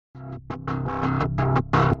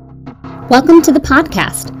Welcome to the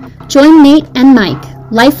podcast. Join Nate and Mike,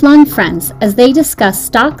 lifelong friends, as they discuss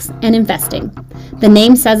stocks and investing. The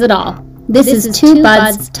name says it all. This is Two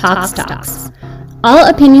Buds Talk Stocks. All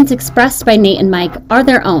opinions expressed by Nate and Mike are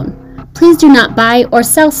their own. Please do not buy or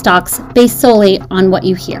sell stocks based solely on what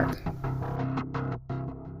you hear.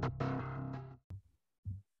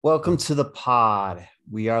 Welcome to the pod.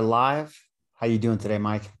 We are live. How you doing today,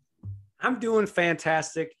 Mike? I'm doing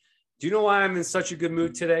fantastic. Do you know why I'm in such a good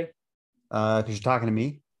mood today? Because you're talking to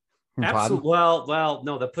me. Absolutely. Well,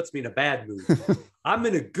 no, that puts me in a bad mood. I'm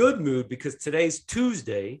in a good mood because today's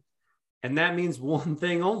Tuesday, and that means one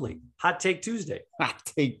thing only: Hot Take Tuesday. Hot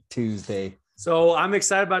Take Tuesday. So I'm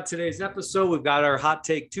excited about today's episode. We've got our Hot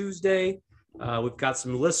Take Tuesday. We've got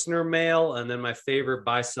some listener mail, and then my favorite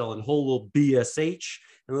buy, sell, and hold little BSH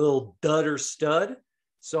and a little dud or stud.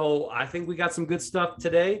 So I think we got some good stuff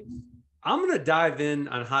today. I'm going to dive in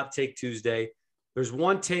on Hot Take Tuesday. There's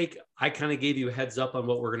one take, I kind of gave you a heads up on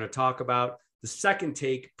what we're going to talk about. The second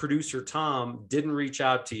take, producer Tom didn't reach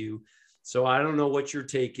out to you. So I don't know what your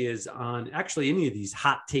take is on actually any of these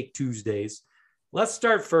Hot Take Tuesdays. Let's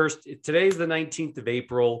start first. Today's the 19th of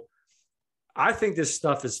April. I think this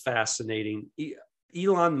stuff is fascinating.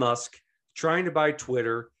 Elon Musk trying to buy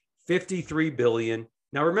Twitter, $53 billion.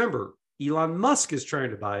 Now remember, Elon Musk is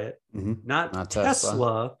trying to buy it, not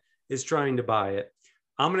Tesla is trying to buy it.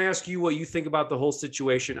 I'm going to ask you what you think about the whole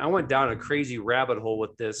situation. I went down a crazy rabbit hole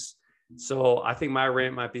with this, so I think my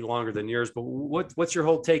rant might be longer than yours, but what's your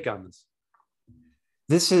whole take on this?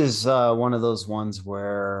 This is one of those ones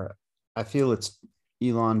where I feel it's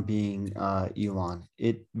Elon being Elon.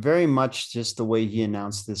 It very much just the way he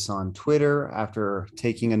announced this on Twitter after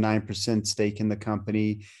taking a 9% stake in the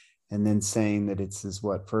company and then saying that it's his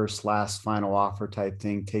first, last, final offer type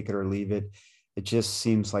thing, take it or leave it. It just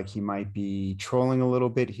seems like he might be trolling a little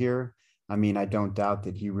bit here. I mean, I don't doubt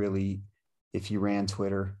that he really, if he ran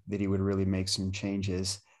Twitter, that he would really make some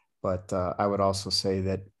changes. But I would also say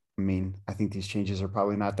that, I think these changes are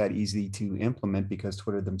probably not that easy to implement because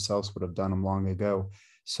Twitter themselves would have done them long ago.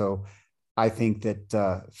 So I think that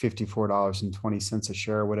 $54.20 a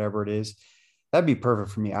share or whatever it is, that'd be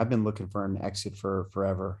perfect for me. I've been looking for an exit for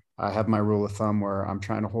forever. I have my rule of thumb where I'm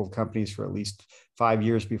trying to hold companies for at least 5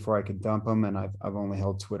 years before I could dump them. And I've only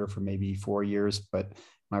held Twitter for maybe 4 years, but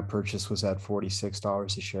my purchase was at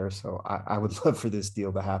 $46 a share. So I would love for this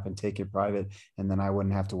deal to happen, take it private, and then I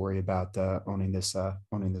wouldn't have to worry about owning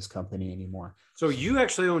this company anymore. So you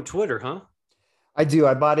actually own Twitter, huh? I do.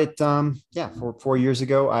 I bought it, 4 years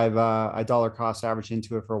ago. I dollar cost averaged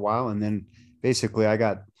into it for a while, and then basically I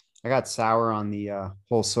got sour on the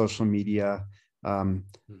whole social media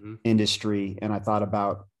industry, and I thought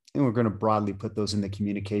about, we're going to broadly put those in the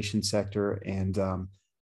communication sector, and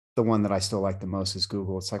the one that I still like the most is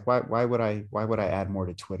Google. It's like, why would I add more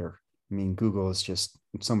to Twitter? Google is just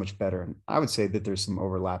so much better, and I would say that there's some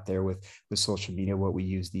overlap there with social media, what we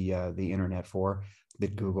use the internet for.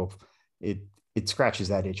 That Google, it scratches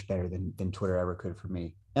that itch better than Twitter ever could for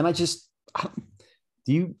me. And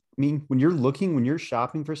when you're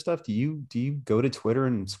shopping for stuff, do you go to Twitter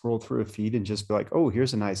and scroll through a feed and just be like, oh,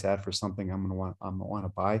 here's a nice ad for something I'm gonna want to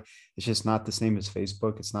buy? It's just not the same as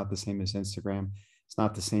Facebook. It's not the same as Instagram. It's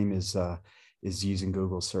not the same as using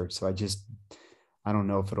Google search. So I don't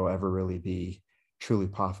know if it'll ever really be truly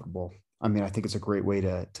profitable. I think it's a great way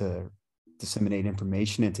to disseminate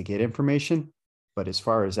information and to get information. But as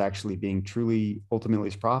far as actually being truly ultimately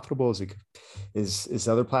as profitable as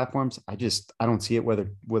other platforms, I don't see it, whether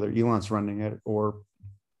Elon's running it or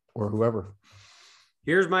whoever.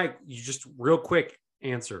 Here's my just real quick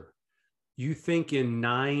answer. You think in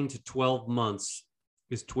 9 to 12 months,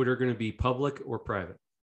 is Twitter going to be public or private?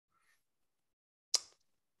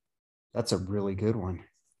 That's a really good one.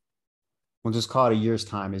 We'll just call it a year's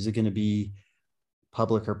time. Is it going to be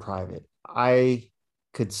public or private? I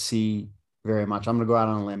could see very much. I'm going to go out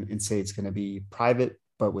on a limb and say it's going to be private,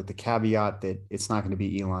 but with the caveat that it's not going to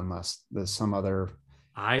be Elon Musk. There's some other.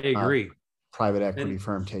 I agree. Private equity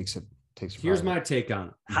firm takes it. Here's my take on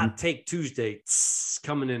it. Hot Take Tuesday,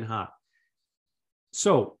 coming in hot.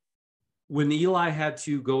 So when Eli had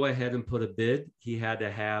to go ahead and put a bid, he had to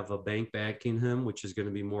have a bank backing him, which is going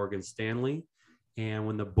to be Morgan Stanley. And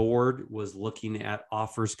when the board was looking at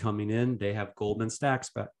offers coming in, they have Goldman Sachs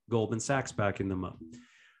backing them up.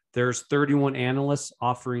 There's 31 analysts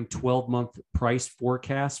offering 12-month price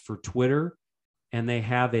forecasts for Twitter, and they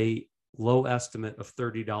have a low estimate of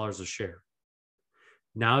 $30 a share.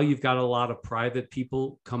 Now you've got a lot of private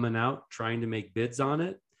people coming out trying to make bids on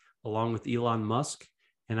it, along with Elon Musk.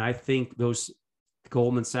 And I think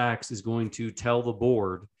Goldman Sachs is going to tell the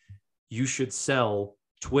board, you should sell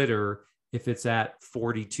Twitter, if it's at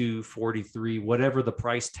 42, 43, whatever the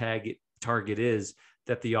price target is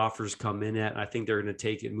that the offers come in at, I think they're going to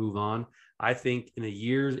take it and move on. I think in a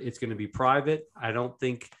year, it's going to be private. I don't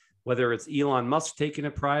think whether it's Elon Musk taking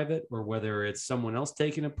it private or whether it's someone else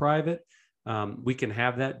taking it private, we can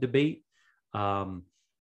have that debate.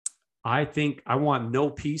 I think I want no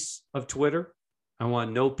piece of Twitter. I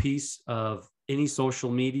want no piece of any social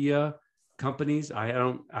media companies.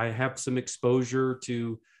 I have some exposure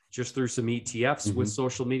to just through some ETFs with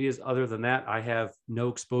social medias. Other than that, I have no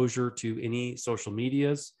exposure to any social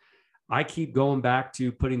medias. I keep going back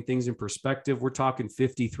to putting things in perspective. We're talking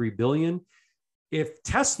 53 billion. If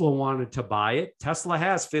Tesla wanted to buy it, Tesla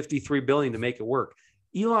has 53 billion to make it work.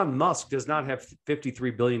 Elon Musk does not have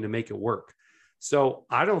 53 billion to make it work. So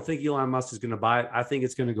I don't think Elon Musk is going to buy it. I think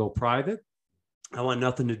it's going to go private. I want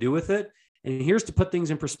nothing to do with it. And here's to put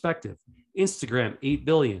things in perspective. Instagram, 8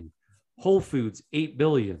 billion. Whole Foods, 8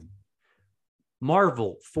 billion.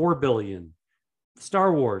 Marvel, 4 billion.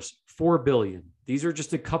 Star Wars, 4 billion. These are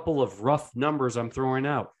just a couple of rough numbers I'm throwing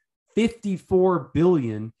out. 54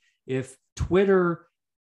 billion if Twitter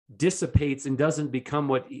dissipates and doesn't become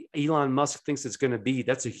what Elon Musk thinks it's going to be.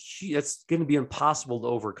 That's going to be impossible to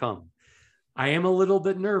overcome. I am a little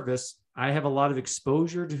bit nervous. I have a lot of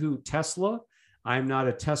exposure to Tesla. I'm not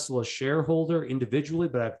a Tesla shareholder individually,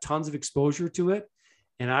 but I have tons of exposure to it.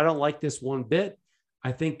 And I don't like this one bit.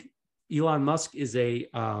 I think Elon Musk is a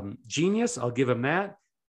genius. I'll give him that.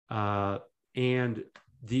 And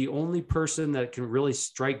the only person that can really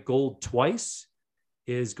strike gold twice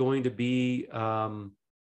is going to be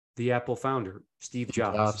the Apple founder, Steve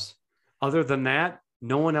Jobs. Other than that,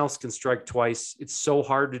 no one else can strike twice. It's so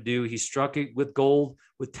hard to do. He struck it with gold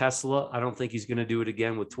with Tesla. I don't think he's going to do it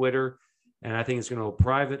again with Twitter. And I think it's going to go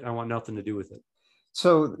private. I want nothing to do with it.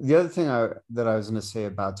 So the other thing that I was going to say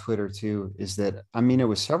about Twitter too is that, I mean, it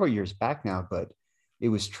was several years back now, but it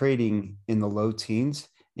was trading in the low teens,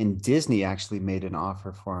 and Disney actually made an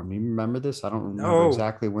offer for him. You remember this? I don't remember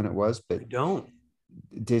exactly when it was, but I don't.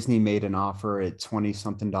 Disney made an offer at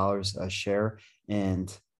 $20-something a share,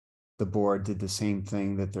 and the board did the same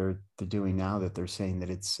thing that they're doing now, that they're saying that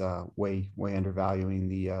it's way undervaluing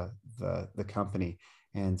the company.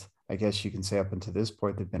 And I guess you can say up until this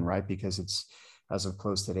point they've been right, because it's, as of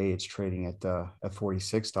close today, it's trading at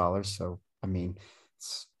 $46. So I mean,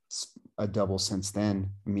 it's a double since then.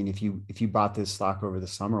 I mean, if you bought this stock over the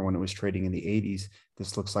summer when it was trading in the 80s,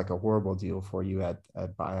 this looks like a horrible deal for you at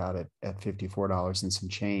buyout at $54 and some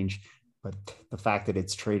change. But the fact that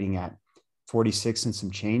it's trading at 46 and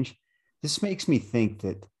some change, this makes me think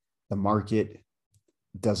that the market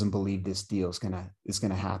doesn't believe this deal is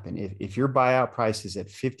gonna happen. If your buyout price is at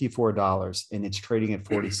 $54 and it's trading at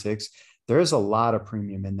 46, there's a lot of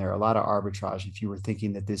premium in there, a lot of arbitrage. If you were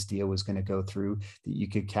thinking that this deal was going to go through, that you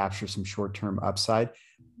could capture some short-term upside.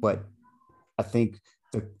 But I think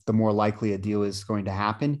the more likely a deal is going to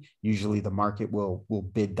happen, usually the market will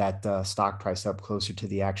bid that stock price up closer to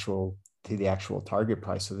the actual target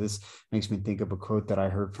price. So this makes me think of a quote that I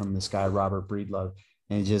heard from this guy, Robert Breedlove,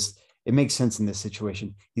 and it makes sense in this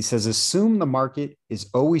situation. He says, assume the market is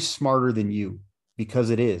always smarter than you,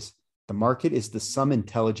 because it is. The market is the sum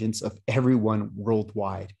intelligence of everyone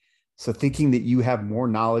worldwide. So thinking that you have more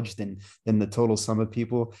knowledge than the total sum of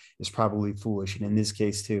people is probably foolish. And in this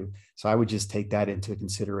case too. So I would just take that into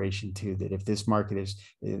consideration too, that if this market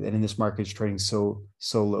is trading so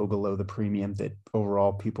low below the premium, that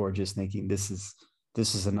overall people are just thinking this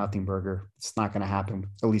is a nothing burger. It's not going to happen,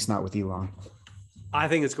 at least not with Elon. I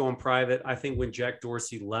think it's going private. I think when Jack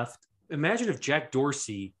Dorsey left, imagine if Jack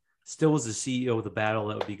Dorsey still was the CEO of the battle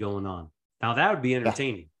that would be going on. Now that would be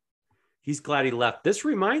entertaining. Yeah. He's glad he left. This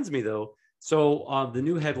reminds me though. So the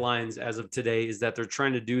new headlines as of today is that they're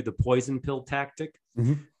trying to do the poison pill tactic,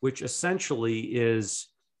 which essentially is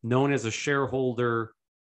known as a shareholder.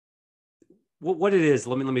 What it is,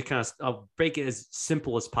 let me I'll break it as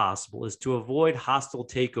simple as possible, is to avoid hostile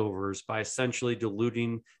takeovers by essentially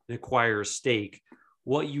diluting an acquirer's stake.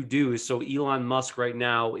 What you do is, so Elon Musk right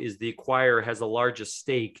now is the acquirer, has the largest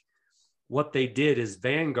stake. What they did is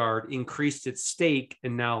Vanguard increased its stake,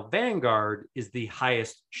 and now Vanguard is the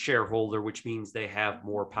highest shareholder, which means they have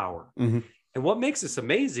more power. And what makes this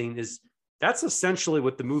amazing is that's essentially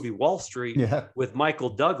what the movie Wall Street with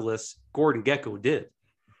Michael Douglas, Gordon Gekko did.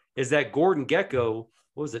 Is that Gordon Gekko,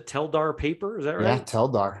 what was it, Teldar Paper? Is that right? Yeah,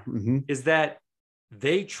 Teldar. Is that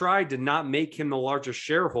they tried to not make him the largest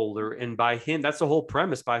shareholder. And by him, that's the whole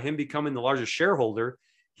premise, by him becoming the largest shareholder,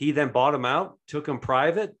 he then bought him out, took him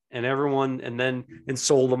private, and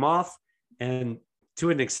sold him off. And to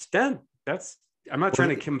an extent, that's I'm not trying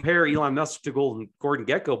to compare Elon Musk to Gordon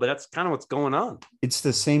Gekko, but that's kind of what's going on. It's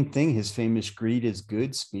the same thing. His famous greed is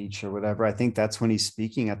good speech or whatever. I think that's when he's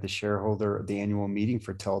speaking at the annual meeting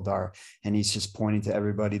for Teldar. And he's just pointing to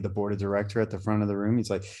everybody, the board of director at the front of the room. He's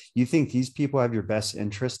like, you think these people have your best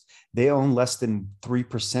interest? They own less than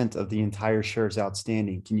 3% of the entire shares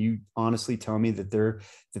outstanding. Can you honestly tell me that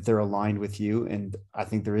they're aligned with you? And I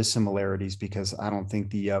think there is similarities, because I don't think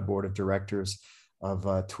the board of directors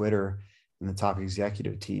of Twitter and the top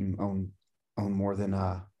executive team own more than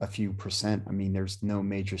a few percent. I mean, there's no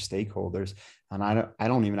major stakeholders, and I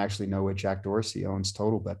don't even actually know what Jack Dorsey owns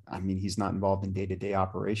total, but I mean, he's not involved in day-to-day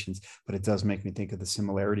operations, but it does make me think of the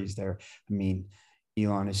similarities there. I mean,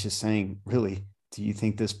 Elon is just saying, really, do you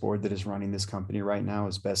think this board that is running this company right now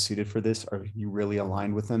is best suited for this? Are you really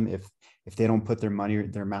aligned with them? If they don't put their money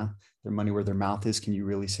where their mouth is, can you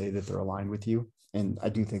really say that they're aligned with you? And I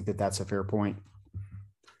do think that that's a fair point.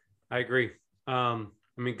 I agree. I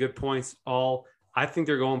mean, good points. I think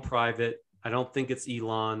they're going private. I don't think it's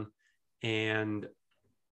Elon. And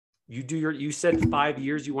you said 5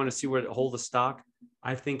 years, you want to see where it hold the stock.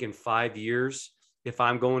 I think in 5 years, if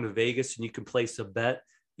I'm going to Vegas and you can place a bet,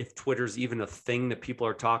 if Twitter's even a thing that people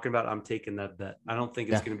are talking about, I'm taking that bet. I don't think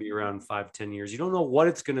it's going to be around 5-10 years. You don't know what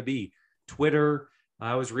it's going to be. Twitter,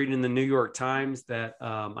 I was reading in the New York Times that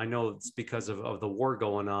I know it's because of the war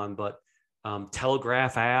going on, but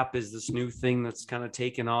Telegraph app is this new thing that's kind of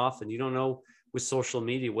taken off, and you don't know with social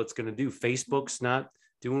media what's going to do. Facebook's not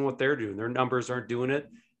doing what they're doing. Their numbers aren't doing it.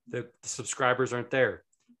 The subscribers aren't there.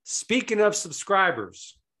 Speaking of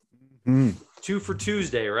subscribers, 2 for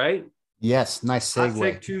Tuesday, right? Yes, nice segue. Hot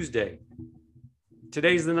Take Tuesday.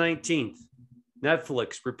 Today's the 19th.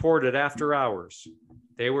 Netflix reported after hours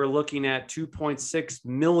they were looking at 2.6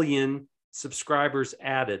 million subscribers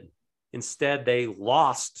added. Instead, they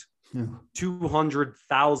lost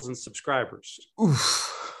 200,000 subscribers.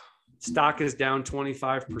 Oof. Stock is down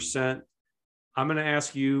 25%. I'm going to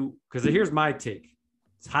ask you, because here's my take.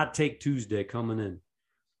 It's Hot Take Tuesday coming in.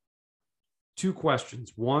 2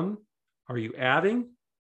 questions. 1, are you adding?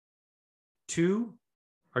 2,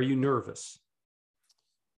 are you nervous?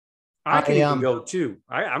 I can even go 2.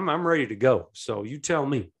 I'm ready to go. So you tell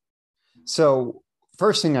me. So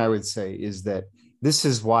first thing I would say is that this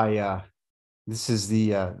is why this is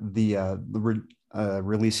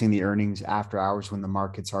releasing the earnings after hours when the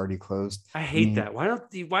market's already closed. I hate that. Why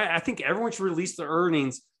I think everyone should release the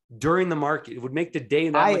earnings during the market. It would make the day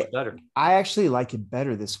that much better. I actually like it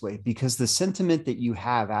better this way, because the sentiment that you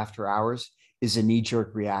have after hours is a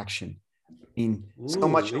knee-jerk reaction. I mean, so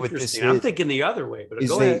much of what this is, I'm thinking the other way, but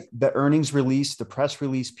the earnings release, the press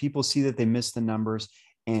release, people see that they missed the numbers,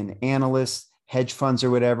 and analysts, hedge funds or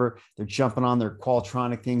whatever, they're jumping on their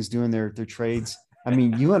Qualtronic things, doing their trades. I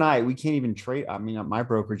mean, you and I, we can't even trade. I mean, my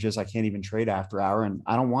brokerages, I can't even trade after hour, and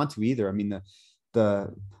I don't want to either. I mean,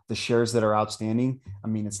 the shares that are outstanding, I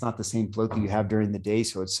mean, it's not the same float that you have during the day.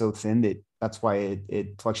 So it's so thin that's why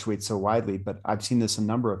it fluctuates so widely. But I've seen this a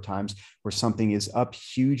number of times where something is up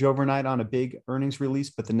huge overnight on a big earnings release,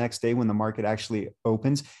 but the next day when the market actually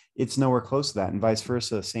opens, it's nowhere close to that, and vice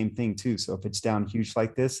versa, same thing too. So if it's down huge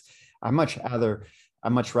like this, I much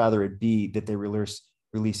rather it be that they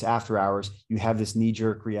release after hours. You have this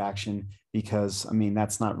knee-jerk reaction, because I mean,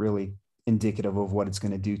 that's not really indicative of what it's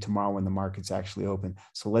going to do tomorrow when the market's actually open.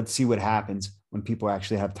 So let's see what happens when people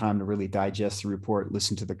actually have time to really digest the report,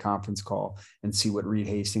 listen to the conference call, and see what Reed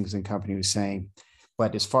Hastings and company was saying.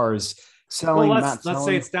 But as far as selling, let's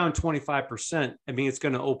say it's down 25%. I mean, it's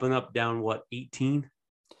going to open up down what, 18?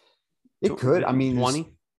 It could. I mean,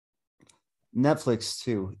 20. Netflix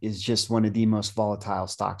too is just one of the most volatile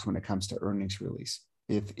stocks when it comes to earnings release.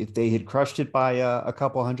 If they had crushed it by a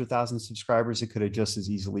couple 100,000 subscribers, it could have just as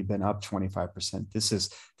easily been up 25%. This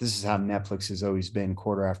is how Netflix has always been,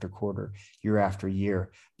 quarter after quarter, year after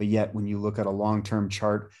year. But yet, when you look at a long-term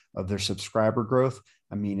chart of their subscriber growth,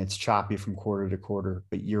 I mean, it's choppy from quarter to quarter,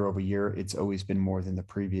 but year over year, it's always been more than the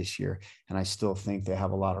previous year. And I still think they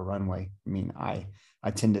have a lot of runway. I mean, I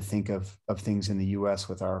tend to think of things in the US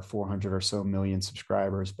with our 400 or so million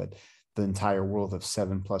subscribers, but the entire world of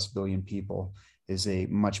 7+ billion people is a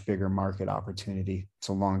much bigger market opportunity.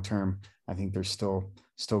 So long-term, I think there's still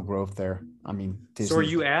growth there. I mean, Disney. So are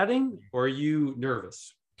you adding or are you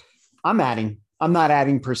nervous? I'm adding. I'm not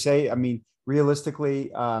adding per se. I mean,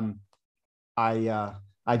 realistically, I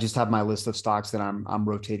just have my list of stocks that I'm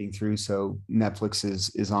rotating through. So Netflix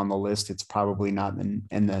is on the list. It's probably not in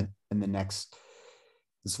the next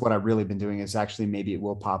This is what I've really been doing is actually maybe it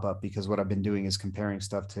will pop up because what I've been doing is comparing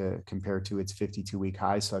stuff to compare to its 52-week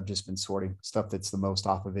high. So I've just been sorting stuff that's the most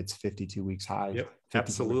off of its 52 weeks high. Yep,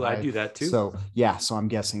 absolutely. I do that too. So yeah, so I'm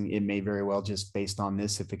guessing it may very well just based on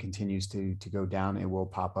this, if it continues to go down, it will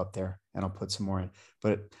pop up there and I'll put some more in.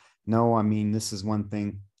 But no, I mean, this is one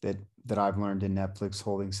thing that I've learned in Netflix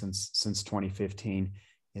holding since 2015.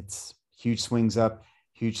 It's huge swings up,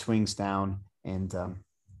 huge swings down. And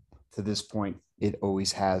to this point, it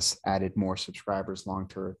always has added more subscribers long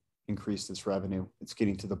term, increased its revenue. It's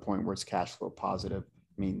getting to the point where it's cash flow positive.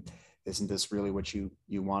 I mean, isn't this really what you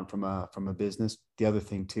want from a business? The other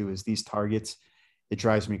thing too is these targets. It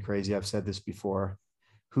drives me crazy. I've said this before.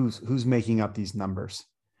 Who's making up these numbers?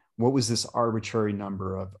 What was this arbitrary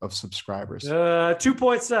number of subscribers?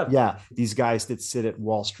 2.7. Yeah, these guys that sit at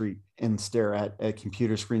Wall Street and stare at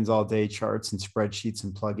computer screens all day, charts and spreadsheets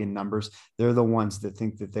and plug in numbers. They're the ones that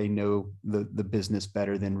think that they know the business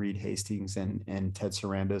better than Reed Hastings and Ted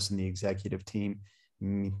Sarandos and the executive team.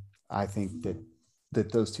 I think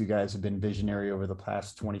that those two guys have been visionary over the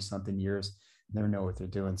past 20 something years. They know what they're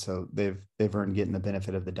doing. So they've earned getting the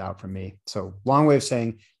benefit of the doubt from me. So long way of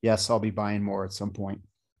saying, yes, I'll be buying more at some point.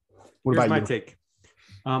 What Here's about my you? take.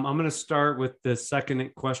 I'm going to start with the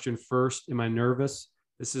second question first. Am I nervous?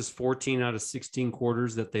 This is 14 out of 16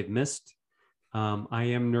 quarters that they've missed. I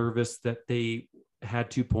am nervous that they had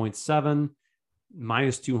 2.7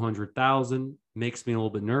 minus 200,000 makes me a little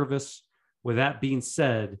bit nervous. With that being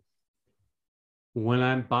said, when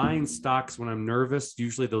I'm buying stocks, when I'm nervous,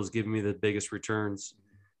 usually those give me the biggest returns.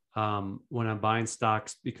 When I'm buying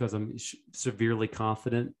stocks because I'm severely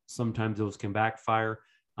confident, sometimes those can backfire.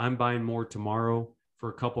 I'm buying more tomorrow for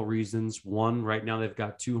a couple of reasons. One, right now they've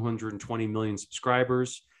got 220 million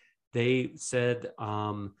subscribers. They said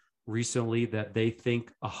recently that they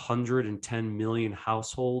think 110 million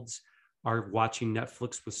households are watching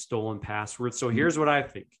Netflix with stolen passwords. So here's what I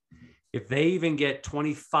think. If they even get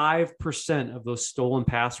 25% of those stolen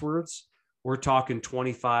passwords, we're talking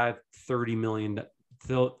 30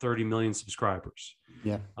 million subscribers.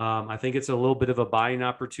 Yeah. I think it's a little bit of a buying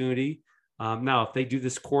opportunity. Now, if they do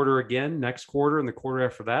this quarter again, next quarter and the quarter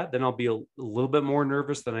after that, then I'll be a little bit more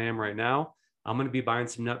nervous than I am right now. I'm going to be buying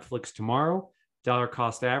some Netflix tomorrow, dollar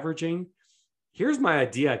cost averaging. Here's my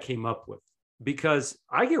idea I came up with because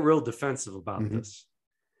I get real defensive about this.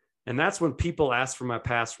 And that's when people ask for my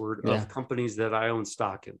password of companies that I own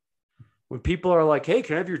stock in. When people are like, hey,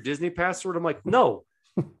 can I have your Disney password? I'm like, no,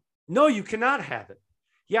 you cannot have it.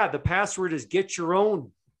 Yeah, the password is get your own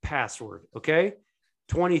password. Okay.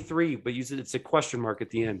 23, but it's a question mark at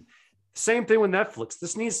the end. Same thing with Netflix.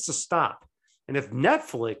 This needs to stop. And if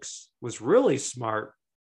Netflix was really smart,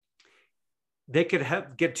 they could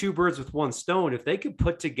get two birds with one stone. If they could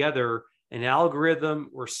put together an algorithm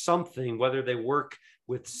or something, whether they work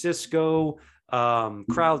with Cisco,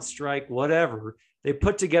 CrowdStrike, whatever, they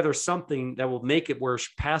put together something that will make it where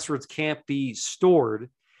passwords can't be stored,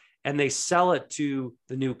 and they sell it to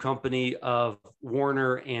the new company of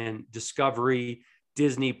Warner and Discovery,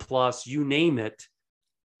 Disney Plus, you name it.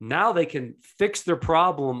 Now they can fix their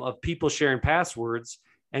problem of people sharing passwords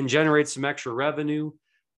and generate some extra revenue.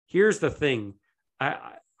 Here's the thing.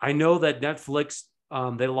 I know that Netflix,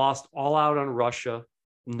 they lost all out on Russia.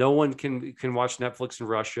 No one can watch Netflix in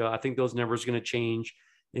Russia. I think those numbers are going to change.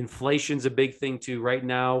 Inflation's a big thing too. Right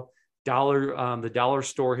now, the dollar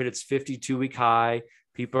store hit its 52-week high.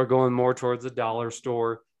 People are going more towards the dollar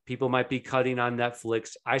store. People might be cutting on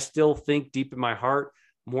Netflix. I still think deep in my heart,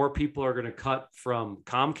 more people are going to cut from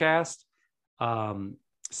Comcast,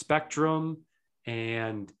 Spectrum,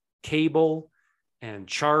 and cable and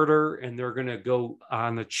Charter, and they're going to go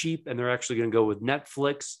on the cheap, and they're actually going to go with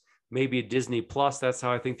Netflix, maybe a Disney Plus. That's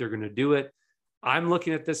how I think they're going to do it. I'm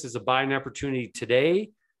looking at this as a buying opportunity today.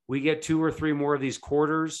 We get 2 or 3 more of these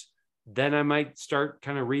quarters, then I might start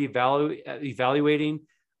kind of evaluating.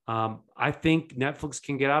 I think Netflix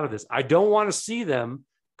can get out of this. I don't want to see them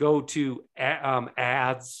go to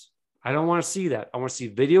ads. I don't want to see that. I want to see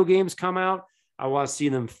video games come out. I want to see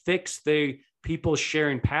them fix people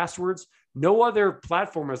sharing passwords. No other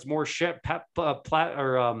platform has more passwords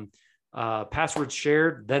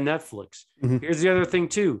shared than Netflix. Here's the other thing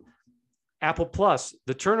too. Apple Plus,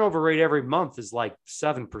 the turnover rate every month is like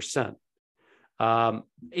 7%.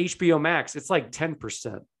 HBO Max, it's like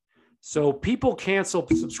 10%. So people cancel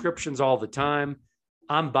subscriptions all the time.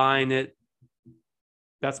 I'm buying it.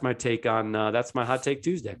 That's my take on, that's my hot take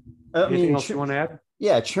Tuesday. Anything else you want to add?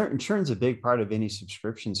 Yeah, churn's a big part of any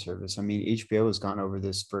subscription service. I mean, HBO has gone over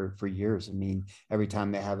this for years. I mean, every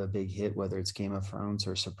time they have a big hit, whether it's Game of Thrones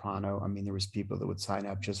or Soprano, I mean, there was people that would sign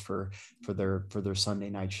up just for their Sunday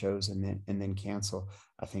night shows and then cancel.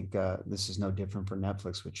 I think this is no different for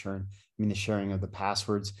Netflix with churn. I mean, the sharing of the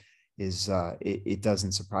passwords is it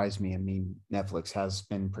doesn't surprise me. I mean, Netflix has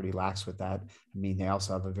been pretty lax with that. I mean, they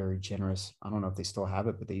also have a very generous. I don't know if they still have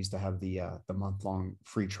it, but they used to have the month-long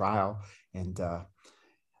free trial, and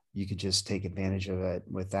you could just take advantage of it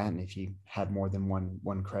with that. And if you had more than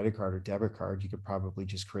one credit card or debit card, you could probably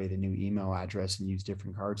just create a new email address and use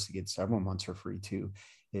different cards to get several months for free too,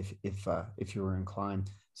 if you were inclined.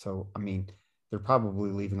 So I mean, they're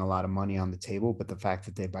probably leaving a lot of money on the table, but the fact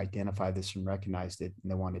that they've identified this and recognized it and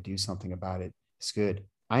they want to do something about it is good.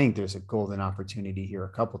 I think there's a golden opportunity here. A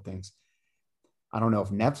couple of things. I don't know if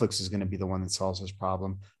Netflix is going to be the one that solves this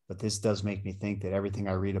problem, but this does make me think that everything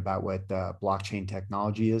I read about what blockchain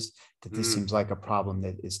technology is, that this seems like a problem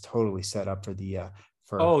that is totally set up for the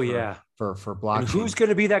for blockchain. And who's going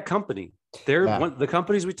to be that company? The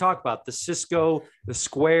companies we talk about, the Cisco, the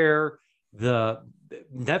Square, I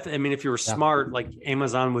mean, if you were smart, like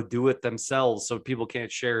Amazon would do it themselves, so people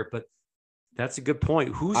can't share it. But that's a good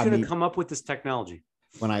point. Who's going to come up with this technology?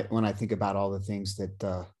 When I think about all the things that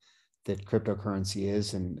cryptocurrency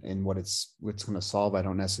is and what it's going to solve, I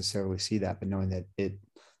don't necessarily see that, but knowing that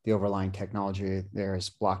the overlying technology there is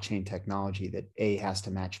blockchain technology, that A has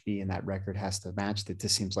to match B and that record has to match, that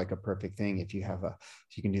this seems like a perfect thing. If you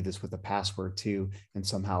can do this with a password too, and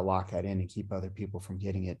somehow lock that in and keep other people from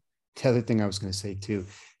getting it. The other thing I was going to say too,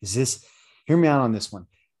 is this, hear me out on this one.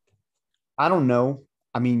 I don't know.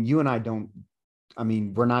 I mean,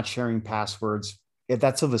 we're not sharing passwords.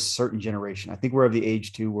 That's of a certain generation. I think we're of the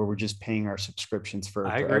age too, where we're just paying our subscriptions for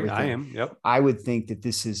everything. I am. Yep. I would think that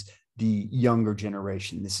this is the younger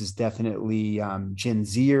generation. This is definitely Gen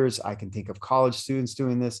Zers. I can think of college students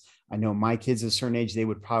doing this. I know my kids at a certain age, they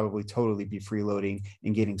would probably totally be freeloading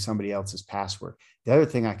and getting somebody else's password. The other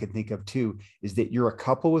thing I can think of too, is that you're a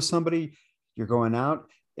couple with somebody, you're going out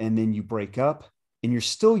and then you break up and you're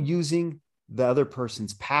still using the other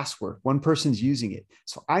person's password. One person's using it.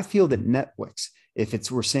 So I feel that Netflix,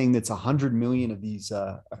 we're saying that's 100 million of these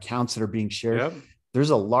accounts that are being shared. Yep.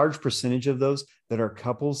 There's a large percentage of those that are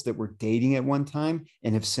couples that were dating at one time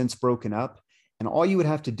and have since broken up. And all you would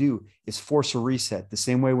have to do is force a reset. The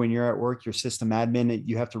same way when you're at work, your system admin,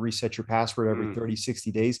 you have to reset your password every 30,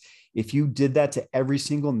 60 days. If you did that to every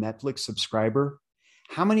single Netflix subscriber,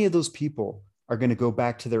 how many of those people are going to go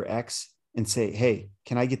back to their ex and say, hey,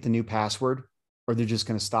 can I get the new password? Or they're just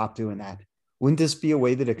going to stop doing that. Wouldn't this be a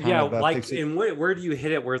way that it kind of like, and where do you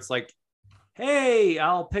hit it where it's like, hey,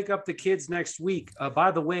 I'll pick up the kids next week.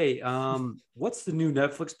 By the way, what's the new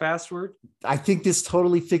Netflix password? I think this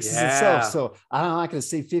totally fixes itself. So I'm not going to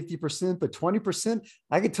say 50%, but 20%,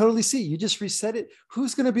 I could totally see. You just reset it.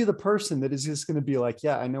 Who's going to be the person that is just going to be like,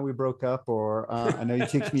 yeah, I know we broke up, or I know you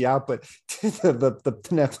kicked me out, but the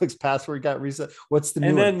Netflix password got reset. What's the new?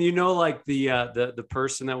 And then, like the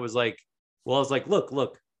person that was like, well, I was like,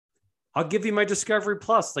 look, I'll give you my Discovery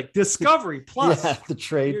Plus, like Discovery Plus. Yeah, the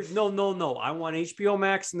trade. No. I want HBO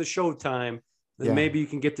Max and the Showtime. Then maybe you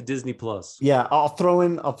can get the Disney Plus. Yeah, I'll throw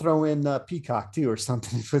in Peacock too, or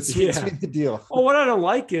something. If it's the deal. Well, what I don't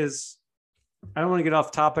like is, I don't want to get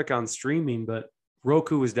off topic on streaming, but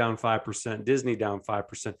Roku was down 5%, Disney down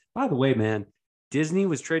 5%. By the way, man, Disney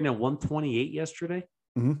was trading at 128 yesterday.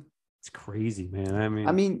 Mm-hmm. It's crazy, man.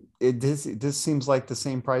 I mean, this seems like the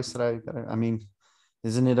same price that I mean.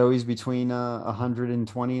 Isn't it always between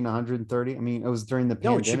 120 and 130? I mean, it was during the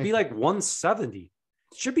pandemic. No, it should be like 170.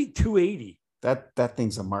 It should be 280. That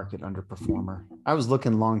thing's a market underperformer. I was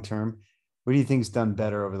looking long term. What do you think's done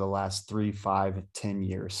better over the last 3, 5, 10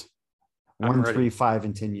 years? 1, 3, 5,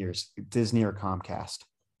 and 10 years. Disney or Comcast?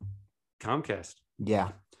 Comcast.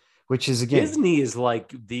 Yeah, which is again, Disney is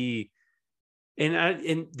like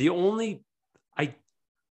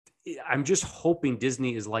I'm just hoping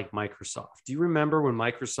Disney is like Microsoft. Do you remember when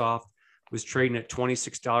Microsoft was trading at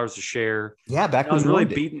 $26 a share? Yeah, back when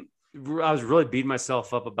I was really beating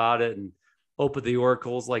myself up about it and opened the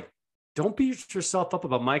oracles. Like, don't beat yourself up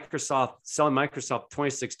about Microsoft selling Microsoft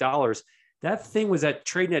 $26. That thing was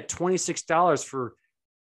trading at $26 for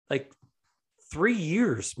like 3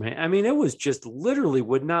 years, man. I mean, it was just literally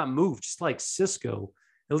would not move, just like Cisco.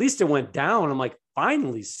 At least it went down. I'm like,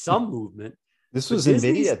 finally, some movement. This was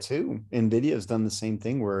NVIDIA too. NVIDIA has done the same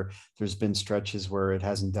thing where there's been stretches where it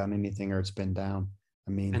hasn't done anything or it's been down.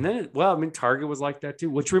 I mean, and then, Target was like that too,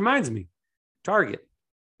 which reminds me, Target.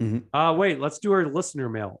 Mm-hmm. Wait, let's do our listener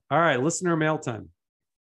mail. All right, listener mail time.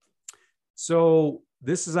 So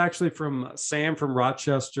This is actually from Sam from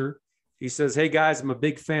Rochester. He says, "Hey guys, I'm a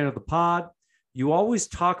big fan of the pod. You always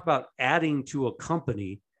talk about adding to a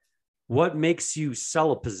company. What makes you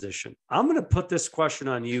sell a position?" I'm going to put this question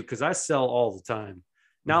on you because I sell all the time.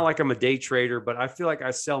 Not like I'm a day trader, but I feel like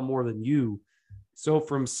I sell more than you. So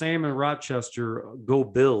from Sam in Rochester, go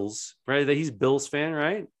Bills, right? He's a Bills fan,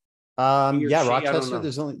 right? Yeah, Rochester.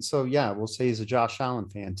 We'll say he's a Josh Allen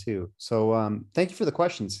fan too. So thank you for the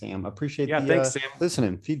question, Sam. Appreciate thanks, Sam.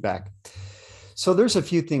 Listening feedback. So there's a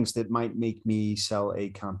few things that might make me sell a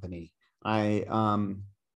company.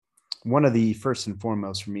 One of the first and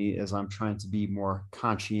foremost for me is I'm trying to be more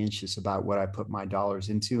conscientious about what I put my dollars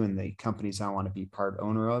into and the companies I want to be part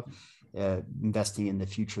owner of. Investing in the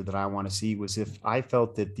future that I want to see was if I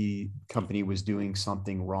felt that the company was doing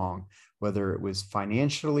something wrong, whether it was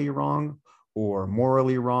financially wrong or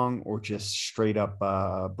morally wrong or just straight up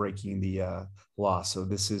breaking the law. So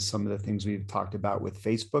this is some of the things we've talked about with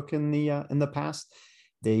Facebook in the past.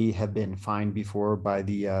 They have been fined before by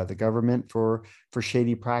the government for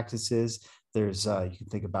shady practices. There's you can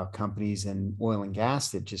think about companies in oil and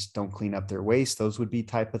gas that just don't clean up their waste. Those would be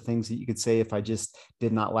type of things that you could say if I just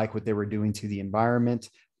did not like what they were doing to the environment,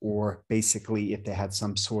 or basically if they had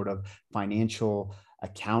some sort of financial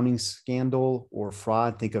accounting scandal or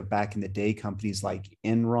fraud. Think of back in the day, companies like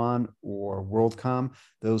Enron or WorldCom.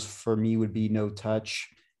 Those for me would be no touch.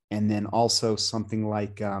 And then also something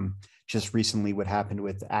like just recently what happened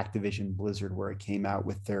with Activision Blizzard, where it came out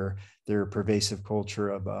with their pervasive culture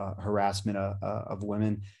of harassment of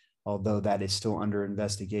women. Although that is still under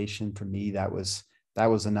investigation, for me, that was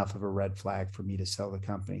enough of a red flag for me to sell the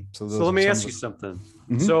company. So let me ask you something.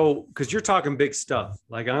 Mm-hmm. So, because you're talking big stuff,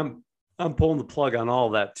 like I'm pulling the plug on all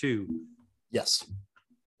that too. Yes.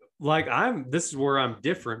 Like this is where I'm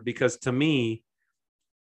different, because to me,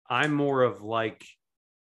 I'm more of like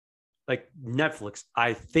Netflix,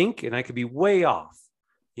 I think, and I could be way off.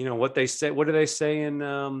 You know what they say? What do they say in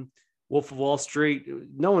Wolf of Wall Street?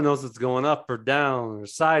 No one knows what's going up or down or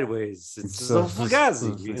sideways. It's so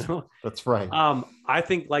fugazi, you know? That's right. I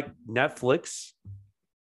think like Netflix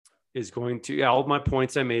is going to, all of my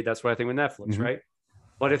points I made, that's what I think with Netflix, mm-hmm. right?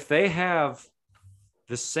 But if they have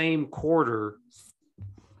the same quarter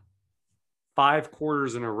 5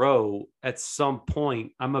 quarters in a row, at some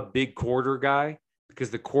point, I'm a big quarter guy, because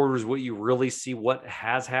the quarter is what you really see what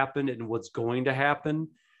has happened and what's going to happen.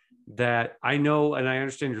 That I know, and I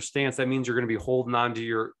understand your stance. That means you're going to be holding on to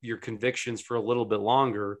your convictions for a little bit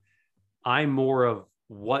longer. I'm more of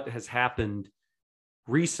what has happened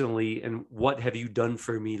recently and what have you done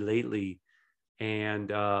for me lately.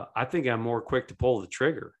 And I think I'm more quick to pull the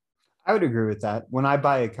trigger. I would agree with that. When I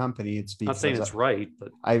buy a company, it's because not saying it's right, but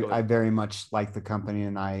I very much like the company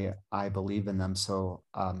and I believe in them. So,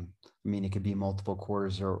 I mean, it could be multiple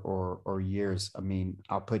quarters or years. I mean,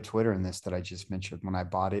 I'll put Twitter in this that I just mentioned. When I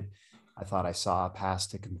bought it, I thought I saw a path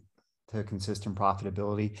to consistent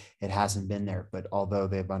profitability. It hasn't been there, but although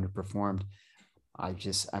they've underperformed,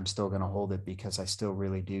 I'm still going to hold it because I still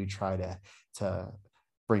really do try to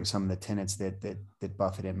bring some of the tenets that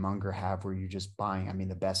Buffett and Munger have, where you're just buying. I mean,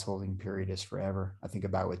 the best holding period is forever. I think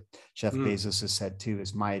about what Jeff Bezos has said too,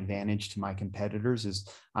 is my advantage to my competitors is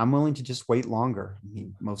I'm willing to just wait longer. I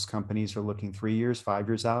mean, most companies are looking 3 years, 5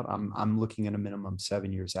 years out. I'm looking at a minimum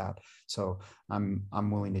 7 years out. So I'm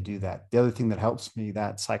willing to do that. The other thing that helps me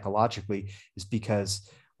that psychologically is because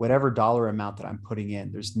whatever dollar amount that I'm putting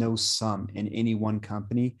in, there's no sum in any one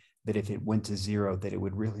company that if it went to zero, that it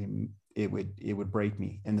would really it would break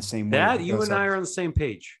me in the same way. That you and I are on the same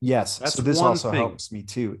page. Yes. That's so this also thing. Helps me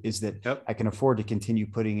too, is that I can afford to continue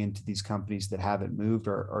putting into these companies that haven't moved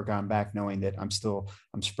or gone back, knowing that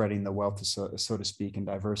I'm spreading the wealth, so to speak, and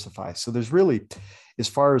diversify. So there's really, as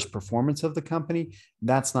far as performance of the company,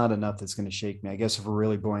 that's not enough that's going to shake me. I guess if we're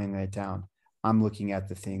really boiling it down, I'm looking at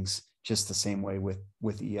the things just the same way with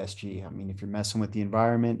ESG. I mean, if you're messing with the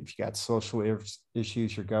environment, if you got social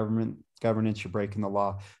issues, your governance, you're breaking the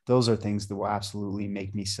law. Those are things that will absolutely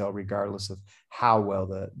make me sell, regardless of how well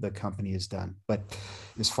the company is done. But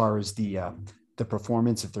as far as the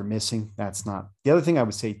performance, if they're missing, that's not. The other thing I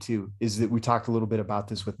would say too is that we talked a little bit about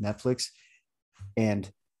this with Netflix and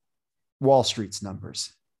Wall Street's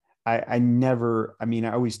numbers. I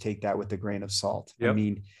always take that with a grain of salt. Yep. I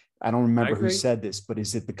mean, I don't remember who said this, but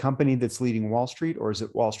is it the company that's leading Wall Street, or is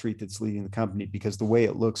it Wall Street that's leading the company? Because the way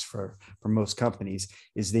it looks for most companies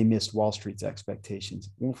is they missed Wall Street's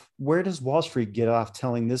expectations. Well, where does Wall Street get off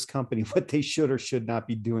telling this company what they should or should not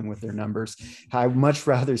be doing with their numbers? I'd much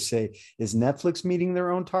rather say, is Netflix meeting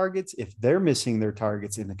their own targets? If they're missing their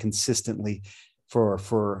targets consistently for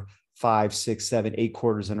 5, 6, 7, 8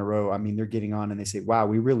 quarters in a row, I mean, they're getting on and they say, wow,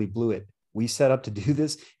 we really blew it. we set up to do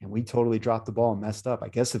this and we totally dropped the ball and messed up. I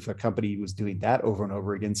guess if a company was doing that over and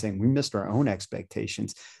over again, saying we missed our own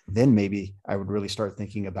expectations, then maybe I would really start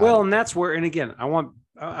thinking about it. And that's where, and again, I want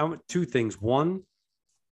two things. One,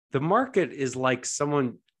 the market is like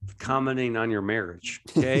someone commenting on your marriage.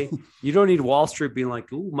 Okay. You don't need Wall Street being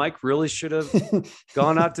like, "Ooh, Mike really should have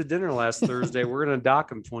gone out to dinner last Thursday. We're going to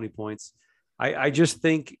dock him 20 points. I just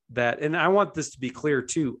think that, and I want this to be clear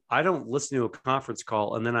too. I don't listen to a conference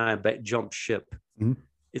call and then I jump ship. Mm-hmm.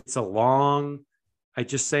 It's a long, I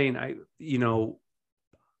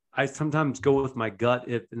sometimes go with my gut.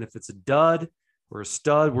 If it's a dud or a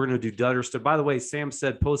stud, we're going to do dud or stud. By the way, Sam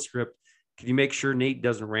said postscript, can you make sure Nate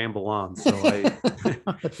doesn't ramble on? So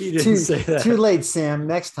he didn't say that. Too late, Sam.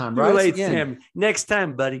 Next time, right? Too late, Sam. Next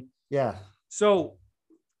time, buddy. Yeah. So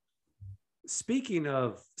speaking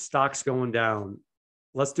of stocks going down,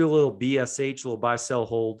 let's do a little BSH, a little buy, sell,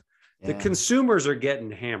 hold. Yeah. The consumers are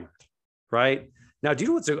getting hammered, right? Now, do you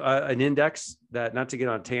know what's an index that, not to get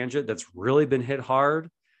on a tangent, that's really been hit hard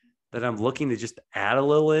that I'm looking to just add a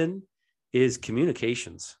little in is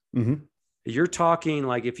communications. Mm-hmm. You're talking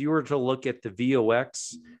like if you were to look at the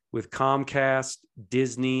VOX with Comcast,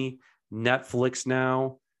 Disney, Netflix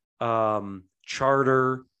now,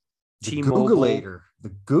 Charter, T-Mobile. The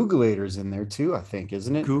Googleator's in there too, I think,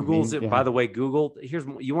 isn't it? Google's it. By the way, Google,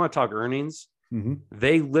 you want to talk earnings? Mm-hmm.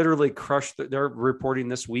 They literally crushed. They're reporting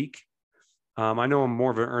this week. I know I'm more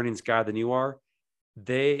of an earnings guy than you are.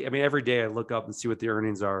 Every day I look up and see what the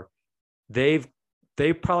earnings are. They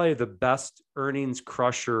probably the best earnings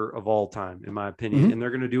crusher of all time, in my opinion. Mm-hmm. And they're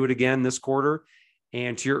going to do it again this quarter.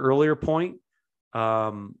 And to your earlier point, I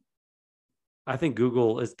think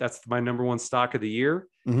Google that's my number one stock of the year.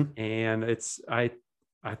 Mm-hmm. And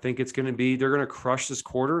I think it's going to be, they're going to crush this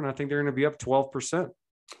quarter. And I think they're going to be up 12%.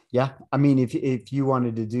 Yeah. I mean, if you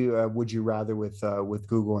wanted to do, would you rather with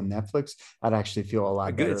Google and Netflix, I'd actually feel a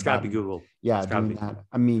lot better. It's got to be Google. Yeah. Doing that.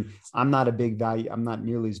 I mean, I'm not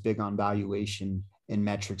nearly as big on valuation in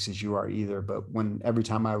metrics as you are either. But every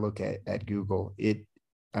time I look at Google,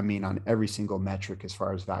 on every single metric, as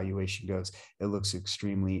far as valuation goes, it looks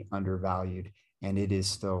extremely undervalued. And it is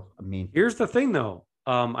still, here's the thing though.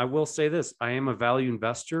 I will say this, I am a value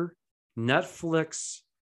investor. Netflix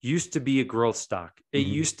used to be a growth stock. It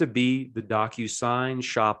mm-hmm. used to be the DocuSign,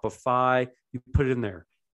 Shopify, you put it in there.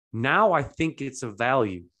 Now I think it's a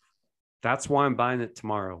value. That's why I'm buying it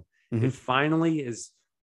tomorrow. Mm-hmm. It finally is,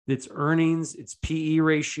 its earnings, its PE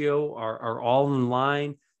ratio are all in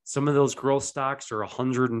line. Some of those growth stocks are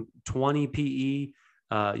 120 PE.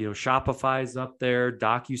 Shopify's up there,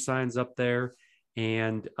 DocuSign's up there.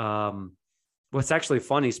 And what's actually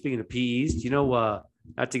funny, speaking of PEs,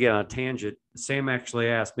 not to get on a tangent, Sam actually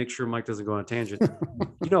asked, make sure Mike doesn't go on a tangent.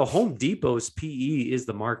 Home Depot's PE is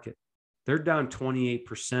the market. They're down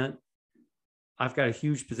 28%. I've got a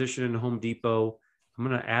huge position in Home Depot. I'm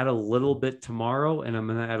going to add a little bit tomorrow, and I'm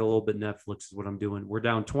going to add a little bit Netflix is what I'm doing. We're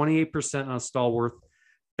down 28% on Stallworth.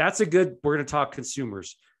 We're going to talk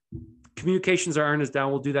consumers. Communications are earnings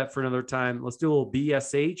down. We'll do that for another time. Let's do a little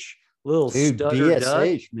BSH.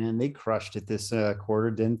 BSH, man, they crushed it this quarter,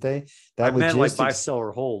 didn't they? That meant like buy, sell,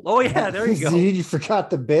 or hold. Oh yeah, there you go. You forgot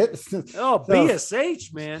the bit.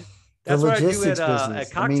 BSH, man. That's what I do at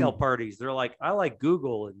cocktail parties. They're like, I like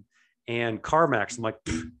Google and CarMax. I'm like,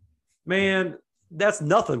 man, that's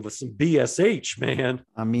nothing with some BSH, man.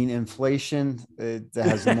 Inflation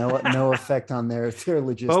has no effect on their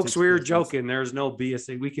logistics. Folks, we were joking. There's no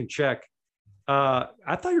BSH. We can check. I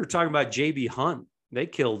thought you were talking about JB Hunt. They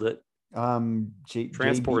killed it.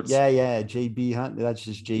 Transports. JB Hunt. That's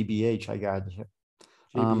just JBH. I got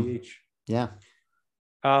JBH. Yeah.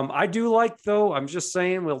 I do like, though, I'm just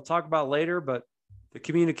saying, we'll talk about later, but the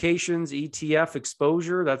communications ETF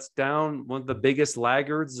exposure, that's down, one of the biggest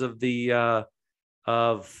laggards of the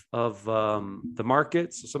the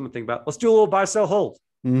market. So something to think about. Let's do a little buy, sell, hold.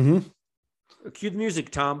 Mm-hmm. Cue the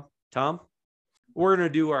music, Tom. We're going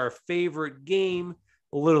to do our favorite game,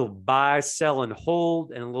 a little buy, sell, and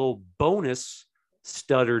hold, and a little bonus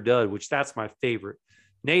stud or dud, which that's my favorite.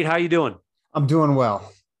 Nate, how you doing? I'm doing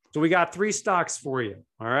well. So we got 3 stocks for you.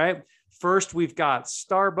 All right. First, we've got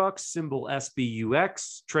Starbucks, symbol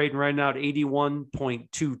SBUX, trading right now at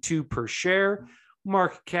 81.22 per share,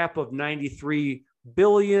 market cap of 93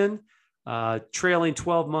 billion, trailing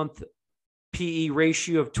 12-month PE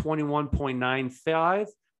ratio of 21.95,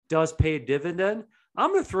 does pay a dividend.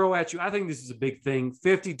 I'm going to throw at you, I think this is a big thing,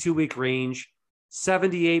 52-week range,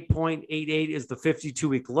 78.88 is the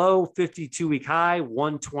 52-week low, 52-week high,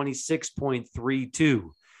 126.32.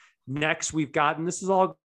 Next, we've got, and this is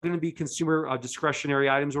all going to be consumer discretionary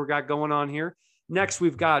items we've got going on here. Next,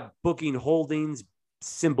 we've got Booking Holdings,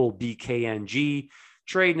 symbol BKNG,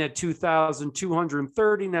 trading at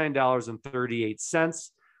 $2,239.38.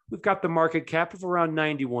 We've got the market cap of around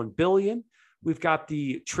 91 billion. We've got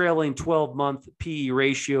the trailing 12-month PE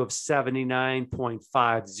ratio of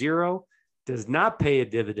 79.50. Does not pay a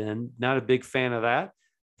dividend. Not a big fan of that.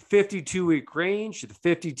 52-week range. The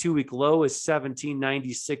 52-week low is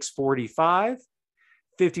 1796.45.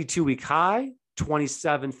 52-week high,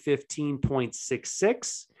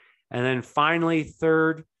 2715.66. And then finally,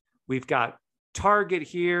 third, we've got Target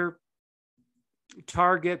here.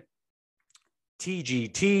 Target,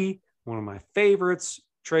 TGT, one of my favorites,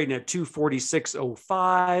 trading at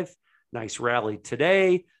 246.05. Nice rally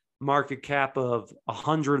today. Market cap of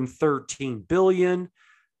 113 billion.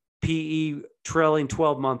 PE trailing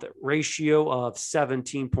 12-month ratio of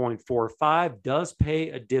 17.45. Does pay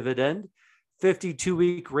a dividend.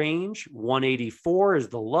 52-week range, 184 is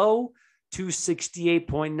the low.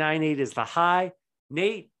 268.98 is the high.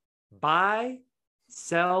 Nate, buy,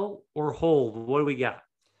 sell, or hold? What do we got?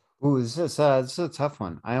 Ooh, this is a tough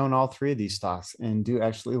one. I own all three of these stocks and do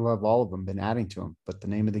actually love all of them. Been adding to them, but the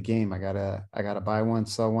name of the game, I gotta buy one,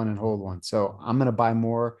 sell one, and hold one. So I'm gonna buy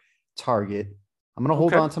more Target. I'm gonna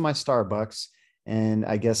hold on to my Starbucks, and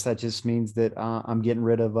I guess that just means that I'm getting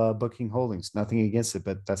rid of Booking Holdings. Nothing against it,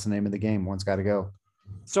 but that's the name of the game. One's got to go.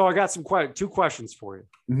 So I got two questions for you.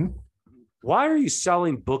 Mm-hmm. Why are you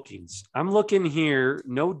selling Bookings? I'm looking here,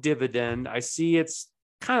 no dividend. I see it's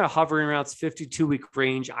kind of hovering around its 52-week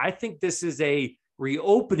range. I think this is a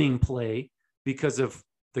reopening play because of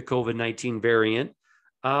the COVID-19 variant.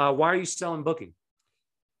 Why are you selling Booking?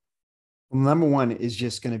 Well, number one is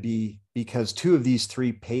just going to be because two of these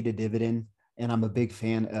three paid a dividend, and I'm a big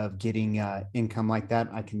fan of getting income like that.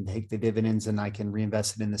 I can take the dividends and I can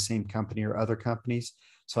reinvest it in the same company or other companies.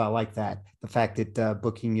 So I like that. The fact that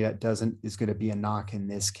Booking doesn't is going to be a knock in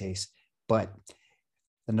this case. But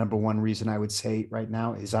the number one reason I would say right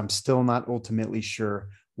now is I'm still not ultimately sure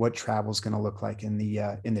what travel is going to look like in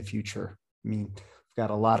the future. I mean, we've got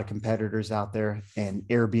a lot of competitors out there, and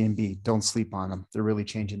Airbnb, don't sleep on them. They're really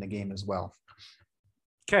changing the game as well.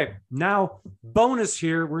 Okay, now bonus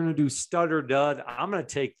here. We're going to do stud or dud. I'm going to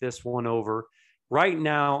take this one over. Right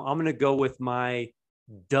now, I'm going to go with my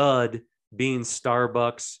dud being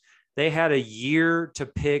Starbucks. They had a year to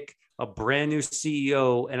pick a brand new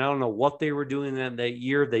CEO, and I don't know what they were doing in that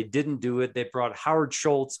year. They didn't do it. They brought Howard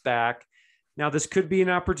Schultz back. Now, this could be an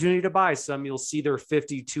opportunity to buy some. You'll see their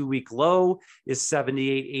 52-week low is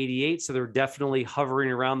 78.88, so they're definitely hovering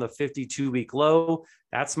around the 52-week low.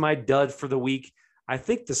 That's my dud for the week. I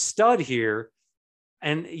think the stud here,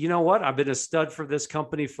 and you know what? I've been a stud for this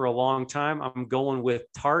company for a long time. I'm going with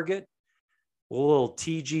Target, a little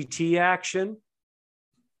TGT action.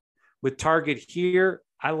 With Target here,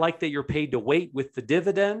 I like that you're paid to wait with the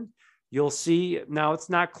dividend. You'll see now it's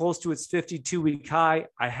not close to its 52-week high.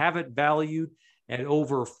 I have it valued at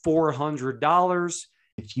over $400.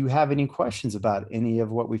 If you have any questions about any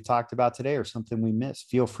of what we've talked about today or something we missed,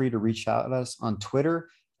 feel free to reach out to us on Twitter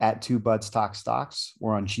at 2BudsTalkStocks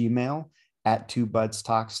or on Gmail at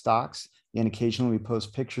 2BudsTalkStocks. And occasionally we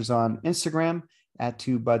post pictures on Instagram at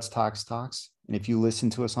 2BudsTalkStocks. And if you listen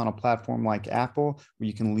to us on a platform like Apple, where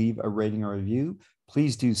you can leave a rating or review,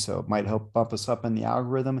 please do so. It might help bump us up in the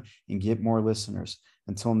algorithm and get more listeners.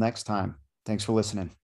 Until next time, thanks for listening.